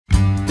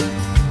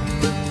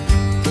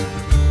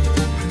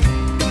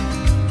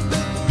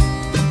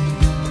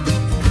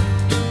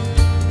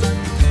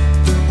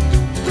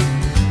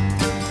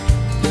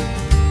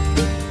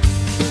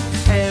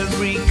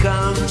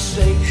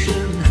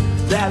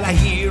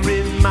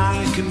here in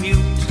my commute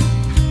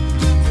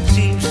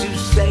seems to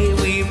say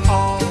we've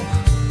all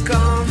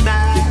gone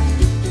mad.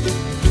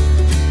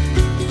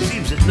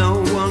 Seems that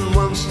no one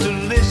wants to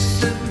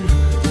listen,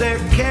 they're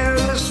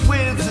careless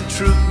with the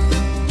truth.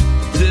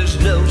 There's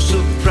no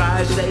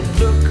surprise they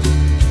look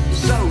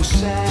so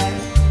sad.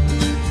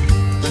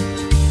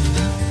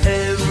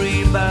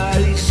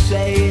 Everybody's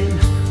saying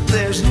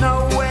there's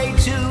no way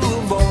to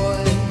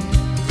avoid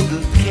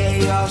the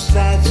chaos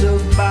that's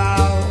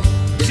about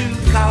to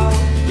come.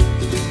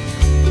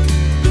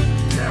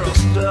 They're all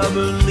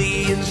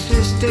stubbornly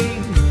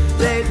insisting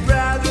they'd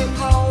rather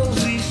all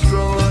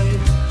destroyed.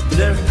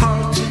 Their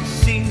hearts, it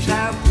seems,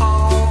 have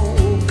all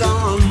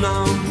gone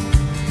numb.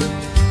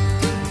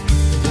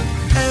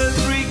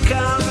 Every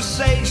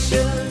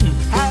conversation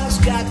has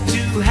got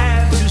to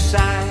have two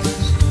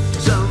sides.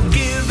 Some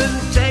give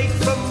and take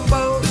from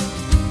both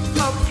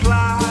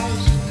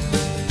applies.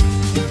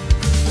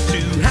 To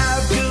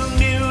have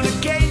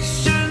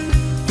communication,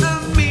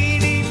 the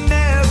meaning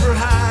never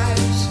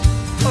hides,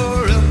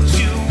 or else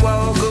you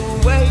walk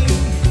away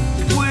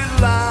with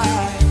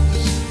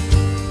lies.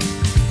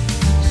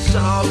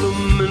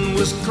 Solomon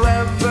was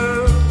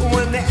clever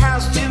when they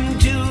asked him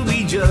to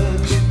be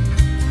judge.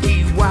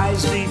 He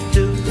wisely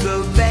took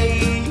the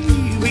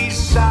baby's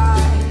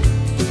side.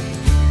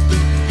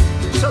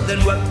 So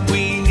then what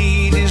we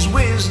need is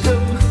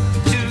wisdom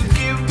to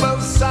give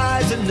both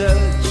sides a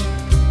nudge.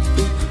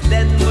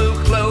 Then we'll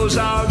close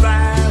our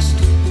vast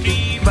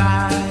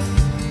divide.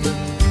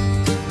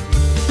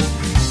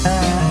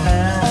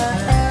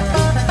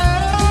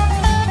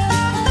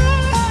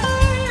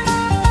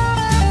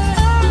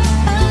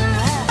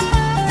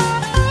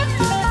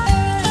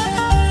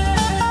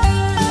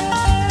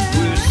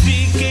 We're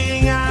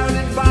seeking out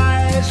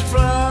advice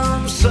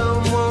from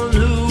someone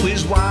who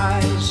is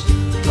wise,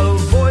 a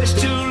voice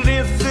to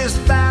lift this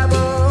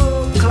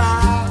Babel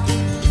cloud,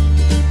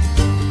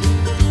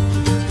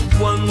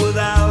 one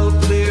without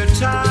clear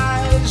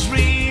ties,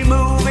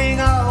 removing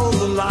all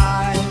the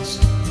lies,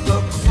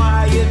 a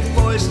quiet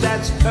voice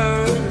that's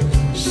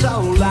heard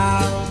so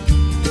loud.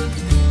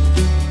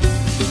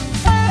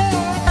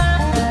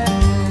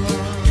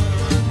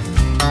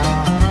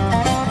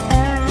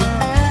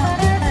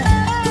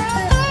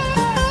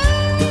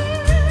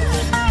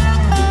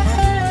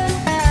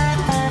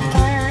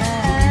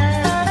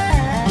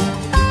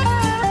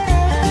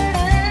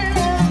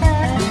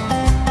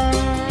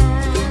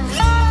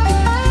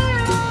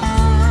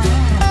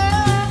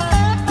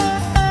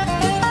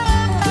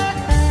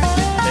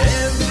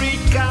 Every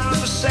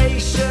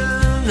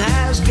conversation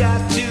has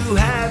got